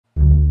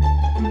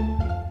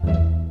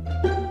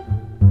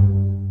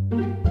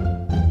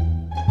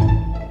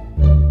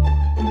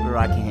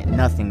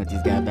nothing with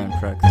these goddamn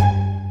trucks.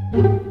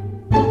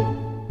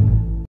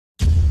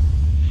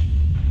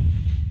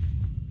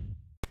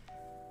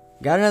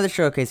 Got another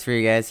showcase for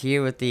you guys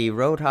here with the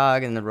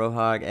RoadHog and the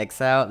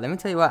RoadhogXL. Let me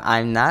tell you what,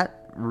 I'm not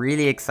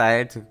really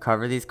excited to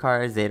cover these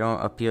cars. They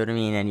don't appeal to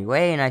me in any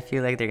way, and I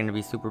feel like they're going to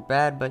be super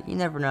bad, but you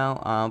never know.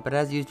 But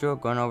as usual,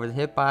 going over the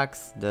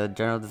hitbox, the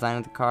general design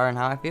of the car, and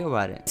how I feel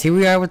about it. So here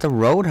we are with the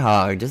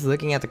RoadHog. Just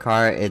looking at the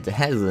car, it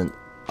has an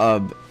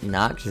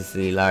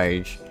obnoxiously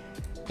large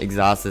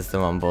exhaust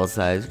system on both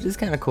sides, which is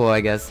kind of cool,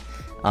 I guess.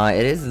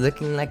 It is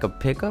looking like a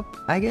pickup,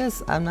 I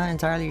guess. I'm not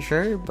entirely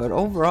sure, but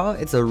overall,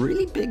 it's a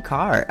really big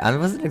car. I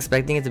wasn't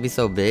expecting it to be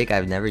so big.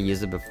 I've never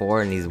used it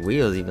before, and these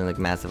wheels even look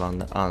massive on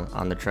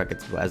the truck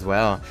as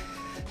well.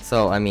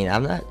 So, I mean,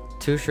 I'm not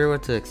too sure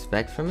what to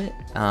expect from it.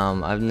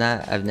 I've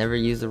never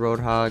used the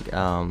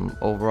RoadHog.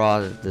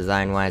 Overall,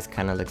 design-wise,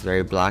 kind of looks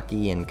very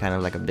blocky and kind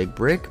of like a big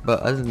brick. But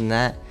other than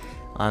that,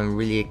 I'm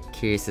really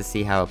curious to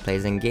see how it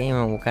plays in game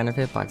and what kind of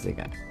hitbox they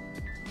got.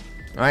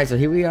 Alright, so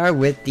here we are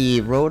with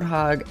the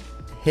RoadHog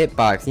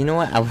hitbox. You know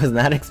what, I was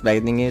not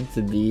expecting it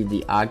to be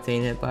the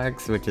Octane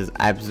hitbox, which is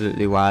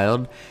absolutely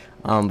wild,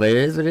 but it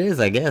is what it is,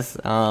 I guess.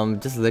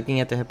 Just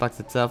looking at the hitbox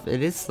itself,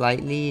 it is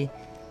slightly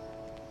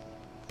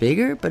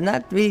bigger, but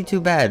not really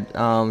too bad.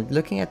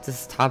 Looking at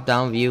this top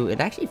down view, it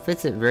actually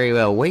fits it very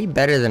well, way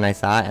better than I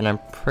thought, and I'm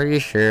pretty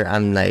sure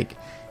I'm like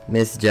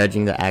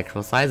misjudging the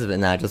actual size of it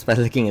now just by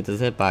looking at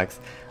this hitbox.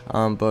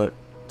 But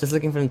just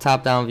looking from the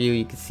top down view,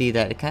 you can see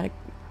that it kind of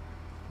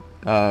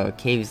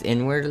caves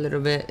inward a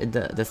little bit.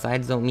 The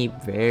sides don't meet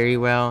very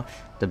well.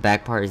 The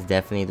back part is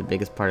definitely the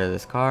biggest part of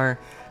this car,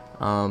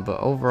 but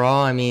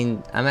overall, I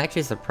mean, I'm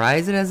actually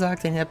surprised it has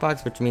Octane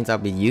hitbox, which means I'll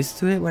be used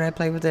to it when I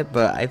play with it.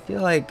 But I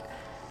feel like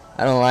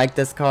I don't like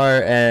this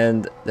car,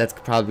 and that's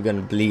probably going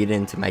to bleed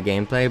into my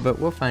gameplay, but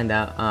we'll find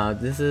out.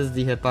 This is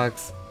the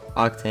hitbox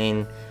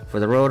Octane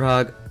for the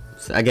RoadHog.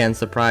 So again,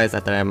 surprised.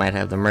 I thought I might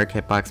have the Merc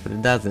hitbox, but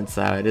it doesn't,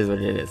 so it is what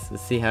it is.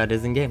 Let's see how it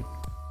is in game.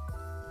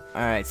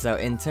 Alright, so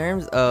in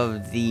terms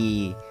of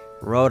the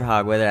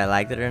RoadHog, whether I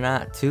liked it or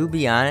not, to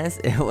be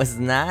honest, it was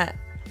not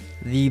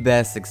the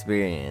best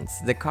experience.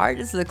 The car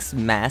just looks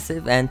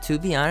massive, and to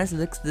be honest,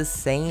 looks the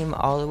same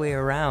all the way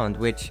around,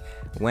 which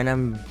when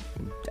I'm,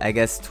 I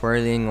guess,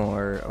 twirling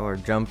or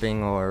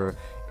jumping or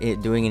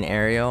doing an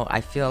aerial,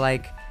 I feel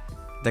like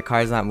the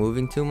car's not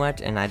moving too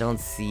much, and I don't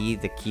see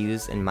the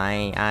cues in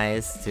my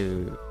eyes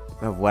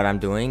of what I'm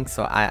doing,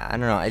 so I don't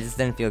know, it just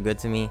didn't feel good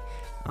to me.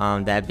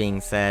 That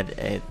being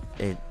said,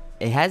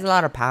 it has a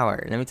lot of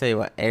power. Let me tell you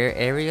what,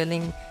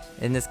 aerialing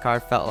in this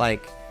car felt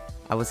like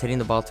I was hitting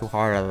the ball too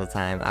hard all the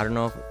time. I don't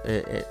know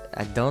if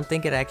I don't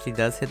think it actually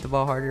does hit the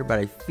ball harder, but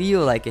I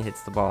feel like it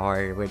hits the ball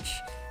harder, which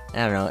I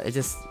don't know. It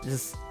just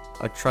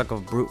a truck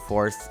of brute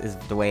force is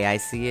the way I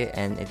see it,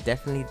 and it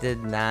definitely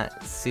did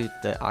not suit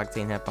the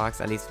Octane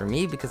hitbox, at least for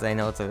me, because I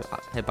know it's a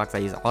hitbox I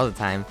use all the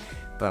time.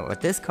 But with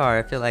this car,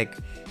 I feel like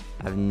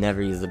I've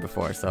never used it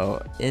before,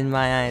 so in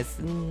my eyes,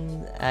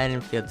 I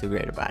didn't feel too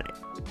great about it.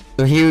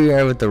 So here we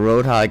are with the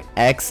RoadHog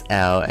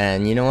XL,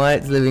 and you know what?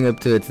 It's living up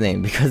to its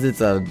name because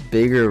it's a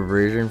bigger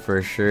version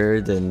for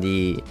sure than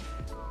the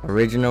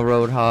original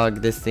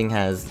RoadHog. This thing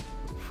has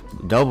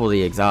double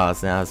the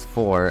exhaust, now it's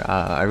 4.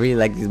 I really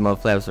like these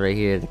mud flaps right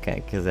here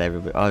because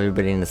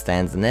everybody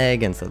understands an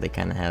egg, and so they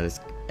kind of have this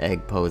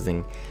egg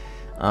posing.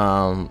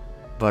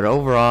 But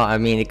overall, I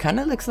mean, it kind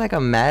of looks like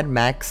a Mad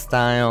Max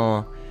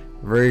style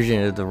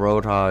version of the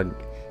RoadHog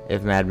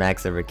if Mad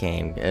Max ever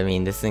came. I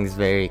mean, this thing's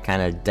very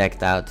kind of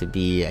decked out to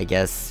be, I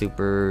guess,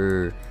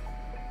 super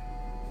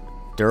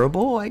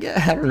durable, I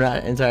guess. I'm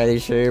not entirely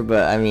sure,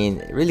 but I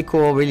mean, really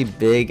cool, really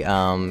big.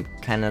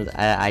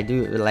 I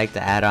do like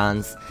the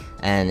add-ons,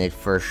 and it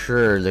for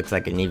sure looks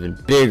like an even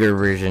bigger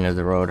version of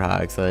the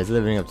RoadHog, so it's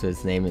living up to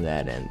its name in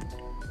that end.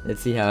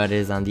 Let's see how it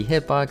is on the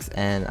hitbox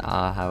and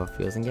how it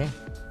feels in game.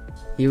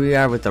 Here we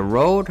are with the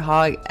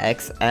RoadHog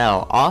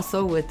XL,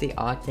 also with the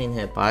Octane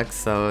hitbox,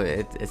 so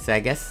it's I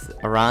guess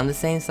around the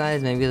same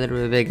size, maybe a little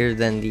bit bigger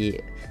than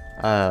the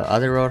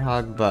other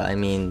RoadHog, but I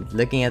mean,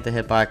 looking at the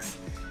hitbox,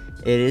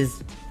 it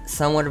is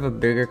somewhat of a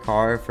bigger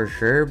car for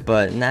sure,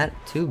 but not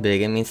too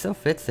big. I mean, it still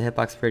fits the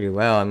hitbox pretty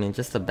well. I mean,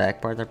 just the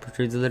back part that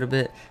protrudes a little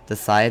bit, the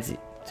sides,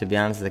 to be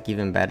honest, look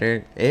even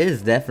better. It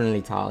is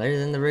definitely taller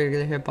than the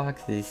regular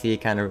hitbox. You see it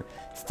kind of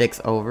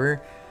sticks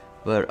over.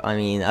 But I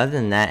mean, other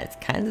than that, it's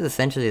kind of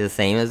essentially the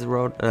same as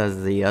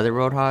the other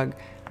RoadHog.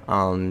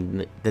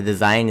 The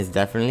design is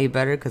definitely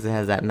better because it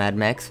has that Mad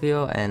Max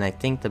feel, and I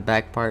think the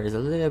back part is a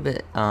little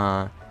bit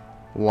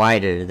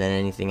wider than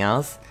anything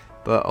else.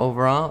 But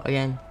overall,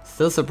 again,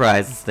 still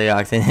surprised it's the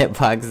Octane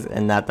hitbox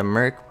and not the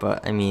Merc.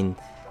 But I mean,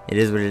 it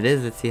is what it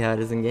is. Let's see how it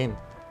is in game.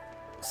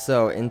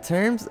 So in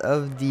terms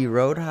of the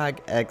RoadHog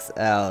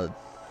XL,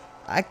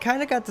 I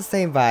kind of got the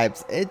same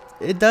vibes.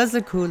 It does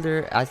look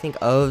cooler. I think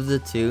of the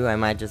two, I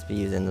might just be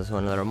using this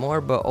one a little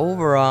more, but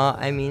overall,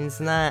 I mean, it's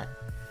not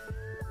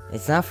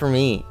for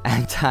me.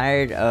 I'm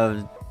tired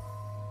of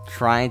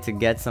trying to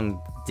get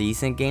some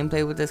decent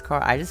gameplay with this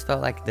car. I just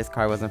felt like this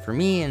car wasn't for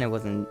me, and it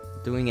wasn't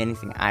doing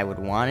anything I would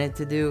want it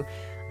to do.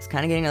 was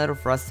kind of getting a little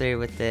frustrated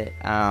with it.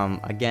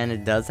 Again,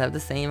 it does have the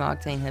same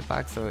Octane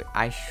hitbox, so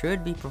I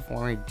should be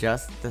performing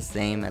just the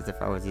same as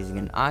if I was using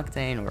an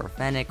Octane or a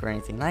Fennec or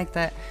anything like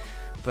that.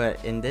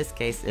 But in this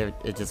case,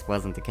 it just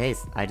wasn't the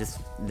case.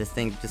 This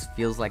thing just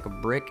feels like a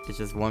brick. It's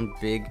just one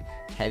big,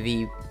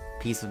 heavy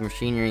piece of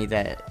machinery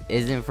that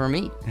isn't for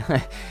me.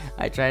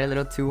 I tried a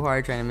little too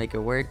hard trying to make it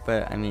work,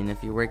 but I mean,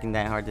 if you're working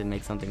that hard to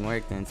make something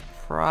work, then it's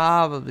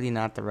probably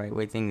not the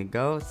right thing to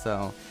go.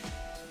 So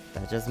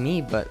that's just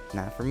me, but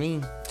not for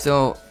me.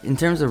 So in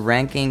terms of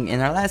ranking, in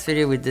our last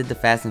video we did the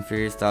Fast and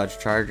Furious Dodge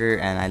Charger,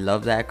 and I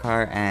love that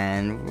car,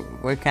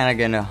 and we're kind of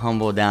gonna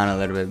humble down a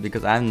little bit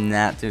because I'm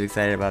not too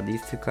excited about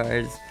these two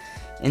cars.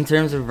 In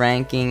terms of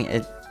ranking,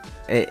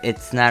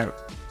 it's not,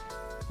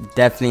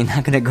 definitely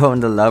not gonna go in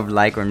the love,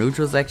 like, or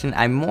neutral section.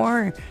 I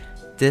more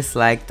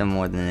dislike them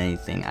more than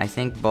anything. I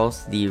think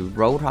both the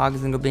RoadHog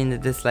is gonna be in the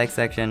dislike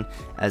section,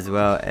 as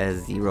well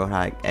as the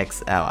RoadHog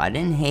XL. I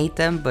didn't hate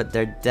them, but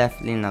they're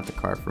definitely not the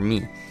car for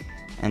me.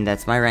 And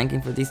that's my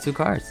ranking for these two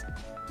cars.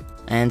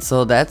 And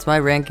so that's my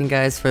ranking,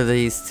 guys, for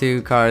these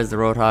two cars, the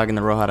RoadHog and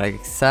the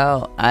RoadHog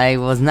XL. I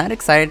was not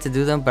excited to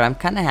do them, but I'm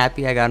kind of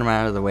happy I got them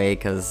out of the way,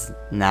 because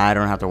now I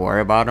don't have to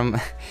worry about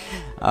them.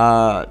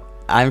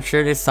 I'm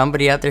sure there's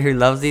somebody out there who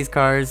loves these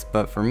cars,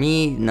 but for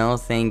me, no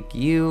thank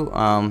you.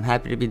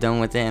 Happy to be done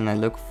with it, and I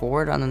look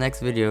forward on the next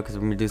video because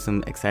we're going to do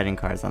some exciting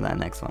cars on that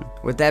next one.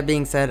 With that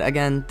being said,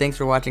 again, thanks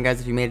for watching, guys.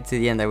 If you made it to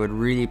the end, I would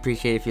really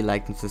appreciate it if you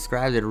liked and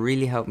subscribed. It would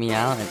really help me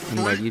out in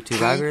the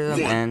YouTube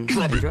algorithm, and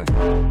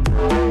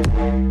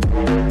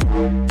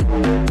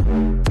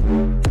enjoy.